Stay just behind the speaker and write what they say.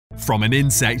From an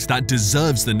insect that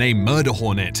deserves the name murder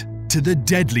hornet to the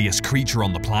deadliest creature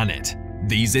on the planet,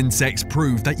 these insects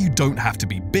prove that you don't have to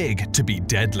be big to be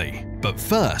deadly. But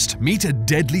first, meet a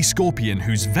deadly scorpion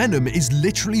whose venom is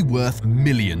literally worth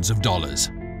millions of dollars.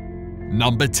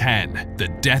 Number 10. The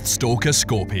Deathstalker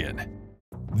Scorpion.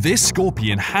 This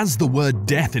scorpion has the word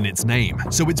death in its name,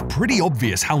 so it's pretty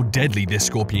obvious how deadly this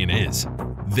scorpion is.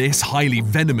 This highly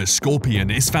venomous scorpion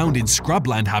is found in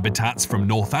scrubland habitats from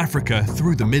North Africa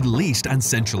through the Middle East and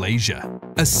Central Asia.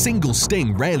 A single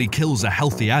sting rarely kills a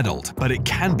healthy adult, but it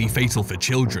can be fatal for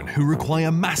children who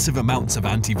require massive amounts of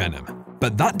antivenom.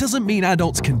 But that doesn't mean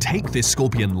adults can take this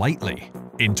scorpion lightly.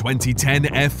 In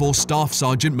 2010, Air Force Staff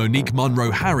Sergeant Monique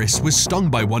Monroe Harris was stung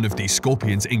by one of these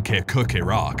scorpions in Kirkuk,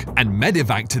 Iraq, and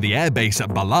medevaced to the airbase at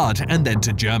Balad and then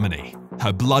to Germany.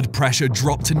 Her blood pressure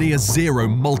dropped to near zero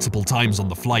multiple times on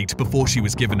the flight before she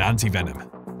was given antivenom.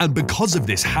 And because of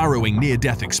this harrowing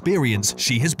near-death experience,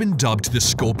 she has been dubbed the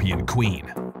Scorpion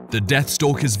Queen. The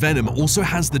Deathstalker's venom also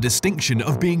has the distinction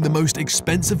of being the most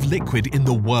expensive liquid in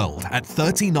the world at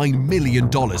 $39 million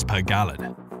per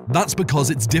gallon. That's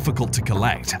because it's difficult to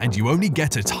collect and you only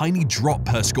get a tiny drop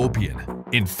per scorpion.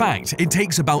 In fact, it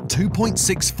takes about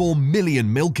 2.64 million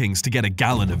milkings to get a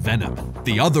gallon of venom.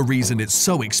 The other reason it's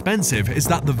so expensive is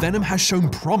that the venom has shown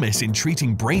promise in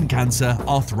treating brain cancer,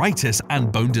 arthritis,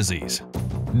 and bone disease.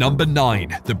 Number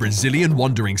 9. The Brazilian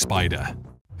Wandering Spider.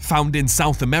 Found in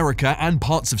South America and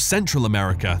parts of Central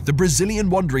America, the Brazilian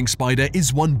wandering spider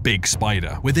is one big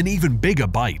spider with an even bigger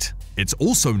bite. It's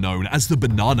also known as the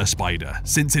banana spider,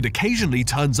 since it occasionally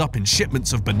turns up in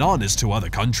shipments of bananas to other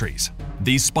countries.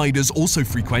 These spiders also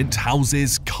frequent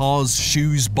houses, cars,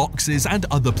 shoes, boxes, and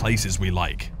other places we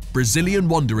like. Brazilian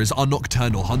wanderers are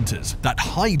nocturnal hunters that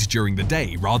hide during the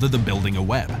day rather than building a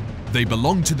web. They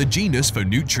belong to the genus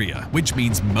Phonutria, which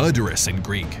means murderous in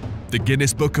Greek. The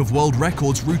Guinness Book of World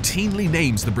Records routinely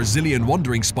names the Brazilian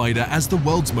wandering spider as the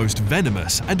world's most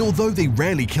venomous, and although they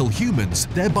rarely kill humans,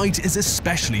 their bite is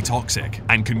especially toxic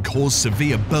and can cause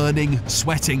severe burning,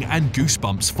 sweating, and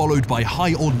goosebumps followed by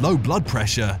high or low blood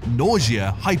pressure,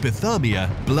 nausea, hypothermia,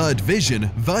 blurred vision,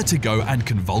 vertigo, and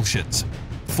convulsions.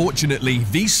 Fortunately,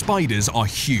 these spiders are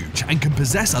huge and can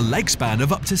possess a leg span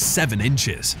of up to 7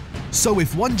 inches. So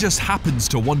if one just happens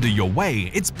to wander your way,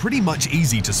 it's pretty much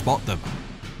easy to spot them.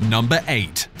 Number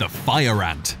 8. The Fire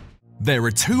Ant. There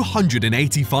are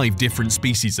 285 different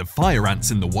species of fire ants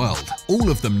in the world,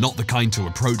 all of them not the kind to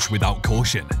approach without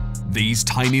caution. These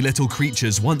tiny little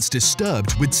creatures, once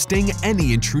disturbed, would sting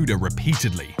any intruder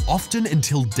repeatedly, often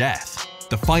until death.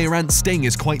 The fire ant sting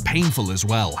is quite painful as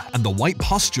well, and the white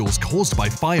pustules caused by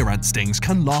fire ant stings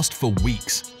can last for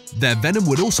weeks. Their venom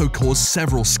would also cause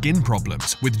several skin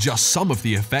problems, with just some of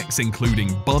the effects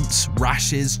including bumps,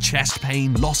 rashes, chest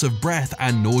pain, loss of breath,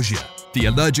 and nausea. The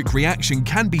allergic reaction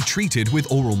can be treated with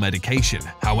oral medication,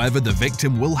 however the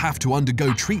victim will have to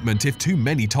undergo treatment if too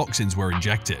many toxins were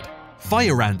injected.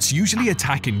 Fire ants usually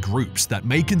attack in groups that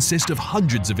may consist of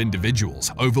hundreds of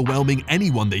individuals, overwhelming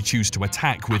anyone they choose to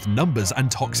attack with numbers and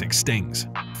toxic stings.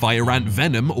 Fire ant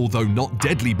venom, although not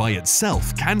deadly by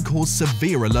itself, can cause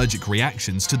severe allergic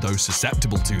reactions to those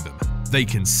susceptible to them. They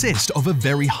consist of a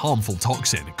very harmful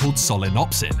toxin called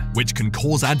solenopsin, which can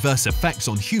cause adverse effects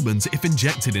on humans if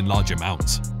injected in large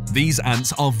amounts. These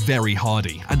ants are very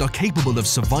hardy and are capable of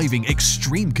surviving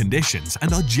extreme conditions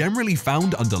and are generally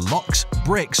found under locks,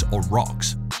 bricks, or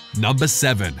rocks. Number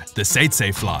 7. The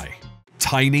tsetse fly.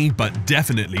 Tiny but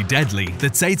definitely deadly, the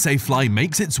tsetse fly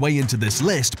makes its way into this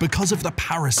list because of the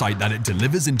parasite that it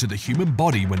delivers into the human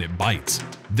body when it bites.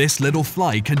 This little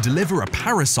fly can deliver a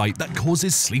parasite that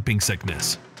causes sleeping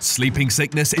sickness. Sleeping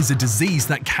sickness is a disease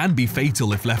that can be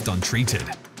fatal if left untreated.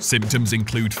 Symptoms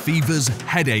include fevers,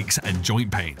 headaches, and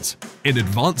joint pains. In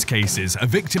advanced cases, a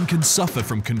victim can suffer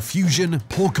from confusion,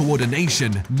 poor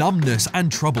coordination, numbness,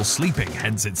 and trouble sleeping,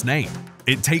 hence its name.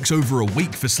 It takes over a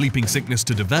week for sleeping sickness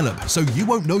to develop, so you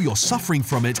won't know you're suffering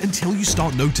from it until you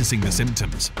start noticing the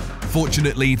symptoms.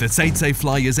 Fortunately, the tsetse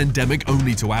fly is endemic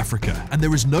only to Africa, and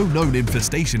there is no known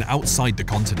infestation outside the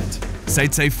continent.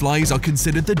 Tsetse flies are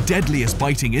considered the deadliest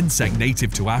biting insect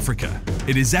native to Africa.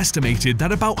 It is estimated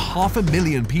that about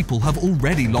 500,000 people have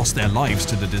already lost their lives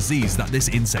to the disease that this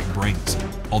insect brings.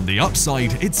 On the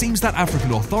upside, it seems that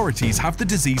African authorities have the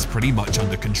disease pretty much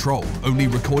under control, only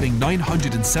recording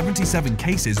 977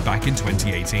 cases back in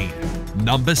 2018.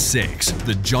 Number 6.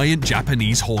 The Giant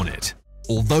Japanese Hornet.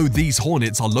 Although these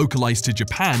hornets are localized to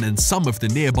Japan and some of the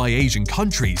nearby Asian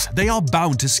countries, they are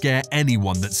bound to scare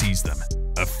anyone that sees them.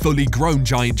 A fully grown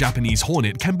giant Japanese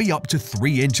hornet can be up to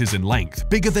 3 inches in length,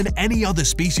 bigger than any other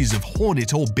species of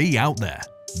hornet or bee out there.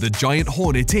 The giant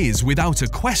hornet is, without a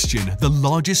question, the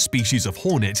largest species of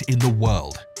hornet in the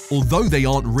world. Although they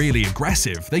aren't really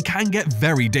aggressive, they can get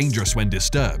very dangerous when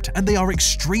disturbed, and they are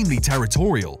extremely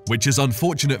territorial, which is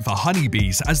unfortunate for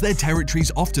honeybees as their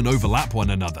territories often overlap one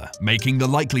another, making the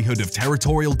likelihood of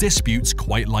territorial disputes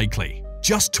quite likely.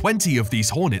 Just 20 of these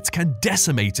hornets can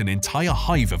decimate an entire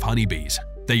hive of honeybees.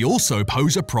 They also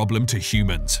pose a problem to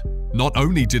humans. Not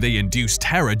only do they induce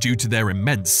terror due to their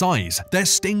immense size, their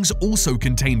stings also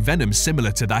contain venom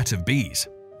similar to that of bees.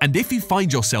 And if you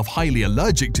find yourself highly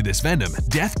allergic to this venom,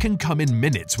 death can come in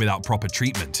minutes without proper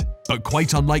treatment. But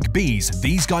quite unlike bees,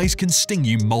 these guys can sting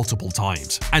you multiple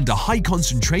times, and a high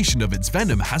concentration of its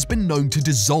venom has been known to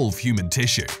dissolve human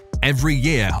tissue. Every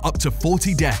year, up to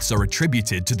 40 deaths are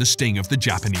attributed to the sting of the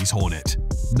Japanese hornet.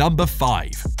 Number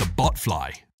 5. The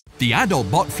botfly. The adult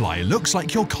botfly looks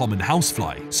like your common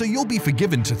housefly, so you'll be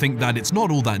forgiven to think that it's not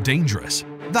all that dangerous.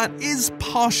 That is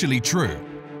partially true.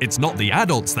 It's not the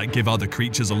adults that give other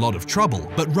creatures a lot of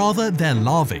trouble, but rather their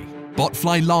larvae.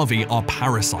 Botfly larvae are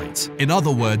parasites. In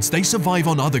other words, they survive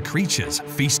on other creatures,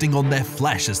 feasting on their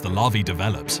flesh as the larvae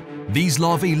develops. These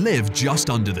larvae live just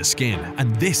under the skin,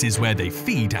 and this is where they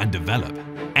feed and develop.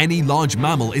 Any large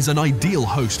mammal is an ideal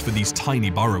host for these tiny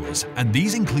burrowers, and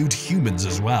these include humans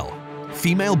as well.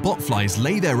 Female botflies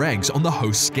lay their eggs on the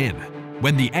host's skin.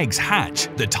 When the eggs hatch,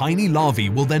 the tiny larvae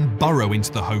will then burrow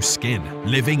into the host's skin,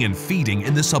 living and feeding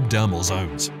in the subdermal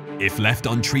zones. If left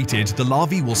untreated, the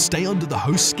larvae will stay under the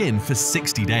host's skin for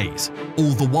 60 days.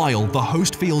 All the while, the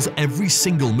host feels every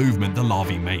single movement the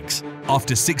larvae makes.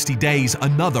 After 60 days,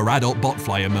 another adult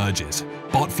botfly emerges.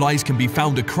 Botflies can be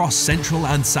found across Central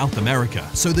and South America,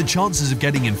 so the chances of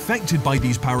getting infected by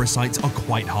these parasites are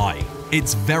quite high.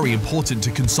 It's very important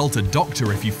to consult a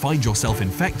doctor if you find yourself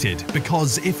infected,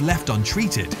 because if left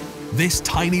untreated, this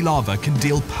tiny larva can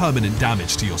deal permanent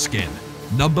damage to your skin.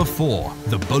 Number 4.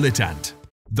 The bullet ant.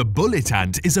 The bullet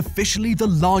ant is officially the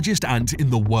largest ant in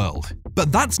the world.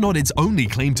 But that's not its only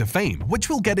claim to fame, which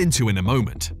we'll get into in a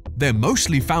moment. They're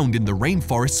mostly found in the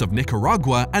rainforests of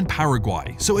Nicaragua and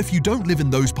Paraguay, so if you don't live in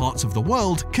those parts of the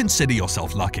world, consider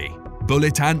yourself lucky.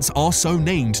 Bullet ants are so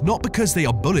named not because they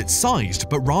are bullet-sized,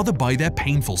 but rather by their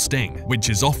painful sting, which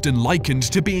is often likened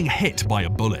to being hit by a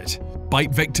bullet.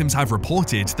 Bite victims have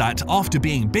reported that after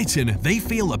being bitten, they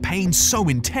feel a pain so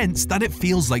intense that it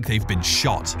feels like they've been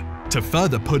shot. To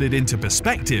further put it into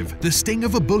perspective, the sting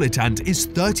of a bullet ant is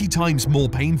 30 times more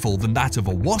painful than that of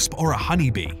a wasp or a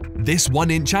honeybee. This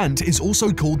 1-inch ant is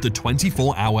also called the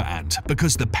 24-hour ant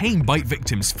because the pain bite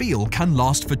victims feel can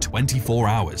last for 24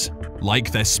 hours.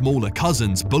 Like their smaller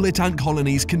cousins, bullet ant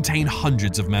colonies contain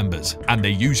hundreds of members, and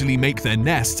they usually make their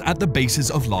nests at the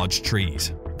bases of large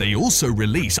trees. They also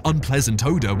release unpleasant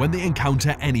odor when they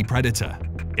encounter any predator.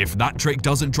 If that trick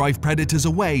doesn't drive predators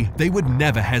away, they would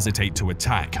never hesitate to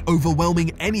attack,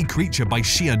 overwhelming any creature by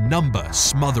sheer number,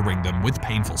 smothering them with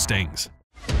painful stings.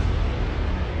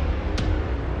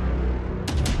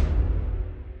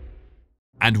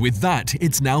 And with that,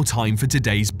 it's now time for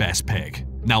today's best pick.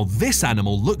 Now this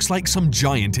animal looks like some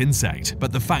giant insect,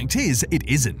 but the fact is, it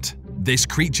isn't. This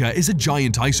creature is a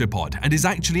giant isopod and is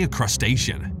actually a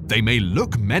crustacean. They may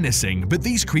look menacing, but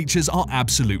these creatures are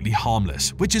absolutely harmless,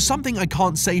 which is something I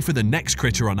can't say for the next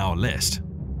critter on our list.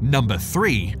 Number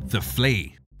 3. The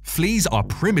flea. Fleas are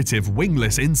primitive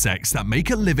wingless insects that make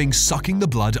a living sucking the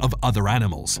blood of other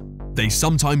animals. They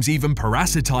sometimes even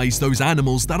parasitize those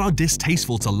animals that are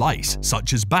distasteful to lice,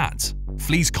 such as bats.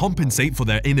 Fleas compensate for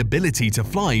their inability to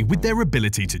fly with their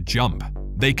ability to jump.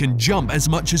 They can jump as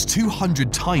much as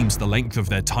 200 times the length of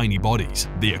their tiny bodies,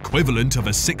 the equivalent of a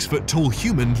 6-foot-tall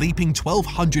human leaping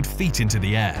 1,200 feet into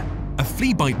the air. A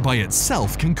flea bite by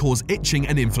itself can cause itching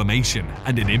and inflammation,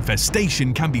 and an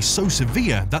infestation can be so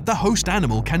severe that the host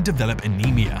animal can develop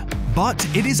anemia. But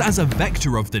it is as a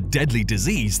vector of the deadly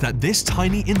disease that this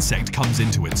tiny insect comes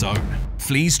into its own.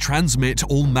 Fleas transmit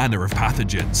all manner of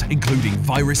pathogens, including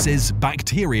viruses,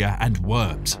 bacteria, and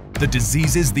worms. The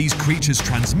diseases these creatures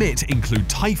transmit include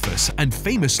typhus and,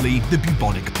 famously, the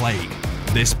bubonic plague.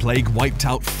 This plague wiped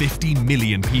out 50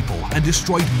 million people and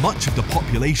destroyed much of the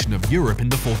population of Europe in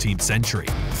the 14th century.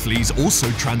 Fleas also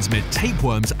transmit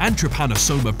tapeworms and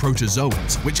trypanosoma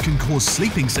protozoans, which can cause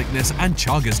sleeping sickness and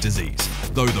Chagas disease.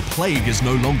 Though the plague is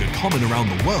no longer common around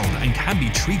the world and can be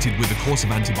treated with a course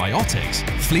of antibiotics,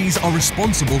 fleas are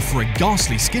responsible for a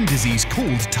ghastly skin disease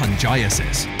called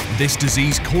tungiasis. This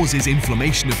disease causes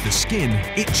inflammation of the skin,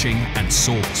 itching, and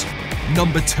sores.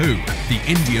 Number 2. The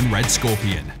Indian red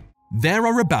scorpion. There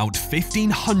are about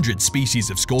 1,500 species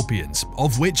of scorpions,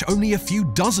 of which only a few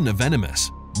dozen are venomous.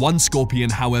 One scorpion,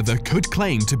 however, could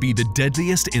claim to be the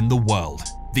deadliest in the world.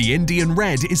 The Indian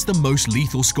red is the most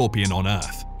lethal scorpion on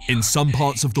Earth. In some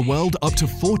parts of the world, up to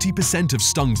 40% of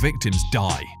stung victims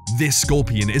die. This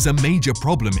scorpion is a major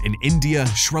problem in India,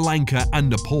 Sri Lanka, and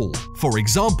Nepal. For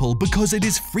example, because it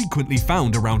is frequently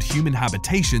found around human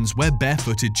habitations where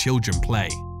barefooted children play.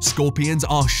 Scorpions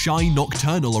are shy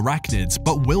nocturnal arachnids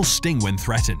but will sting when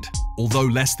threatened. Although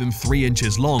less than 3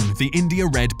 inches long, the India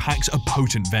red packs a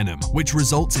potent venom, which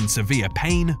results in severe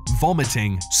pain,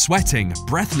 vomiting, sweating,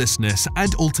 breathlessness,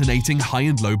 and alternating high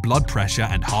and low blood pressure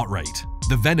and heart rate.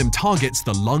 The venom targets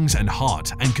the lungs and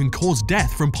heart and can cause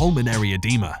death from pulmonary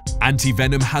edema.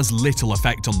 Antivenom has little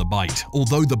effect on the bite,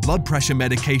 although the blood pressure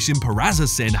medication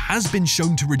pyrazinamide has been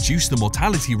shown to reduce the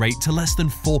mortality rate to less than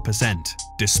 4%.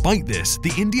 Despite this,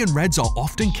 the Indian reds are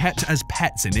often kept as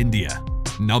pets in India.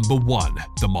 Number 1.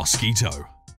 The mosquito.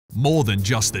 More than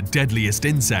just the deadliest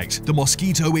insect, the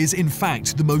mosquito is in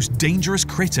fact the most dangerous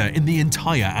critter in the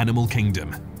entire animal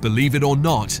kingdom. Believe it or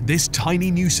not, this tiny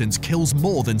nuisance kills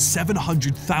more than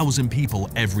 700,000 people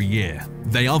every year.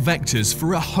 They are vectors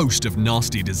for a host of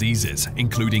nasty diseases,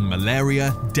 including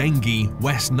malaria, dengue,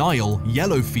 West Nile,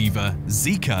 yellow fever,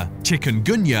 Zika,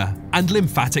 chikungunya, and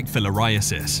lymphatic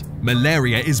filariasis.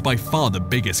 Malaria is by far the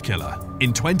biggest killer.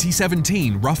 In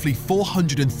 2017, roughly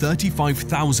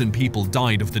 435,000 people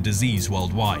died of the disease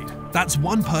worldwide. That's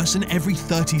one person every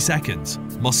 30 seconds.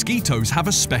 Mosquitoes have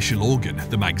a special organ,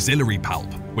 the maxillary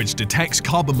palp, which detects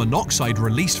carbon monoxide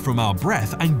released from our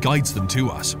breath and guides them to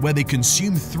us, where they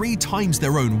consume 3 times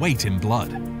their own weight in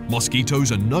blood.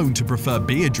 Mosquitoes are known to prefer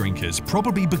beer drinkers,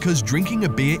 probably because drinking a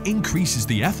beer increases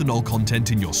the ethanol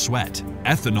content in your sweat.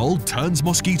 Ethanol turns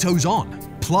mosquitoes on.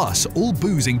 Plus, all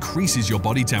booze increases your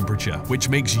body temperature, which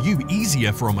makes you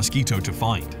easier for a mosquito to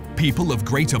find. People of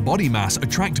greater body mass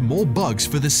attract more bugs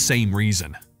for the same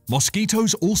reason.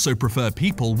 Mosquitoes also prefer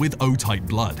people with O-type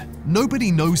blood.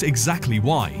 Nobody knows exactly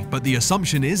why, but the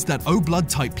assumption is that O-blood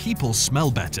type people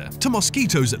smell better, to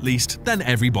mosquitoes at least, than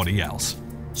everybody else.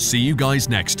 See you guys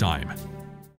next time.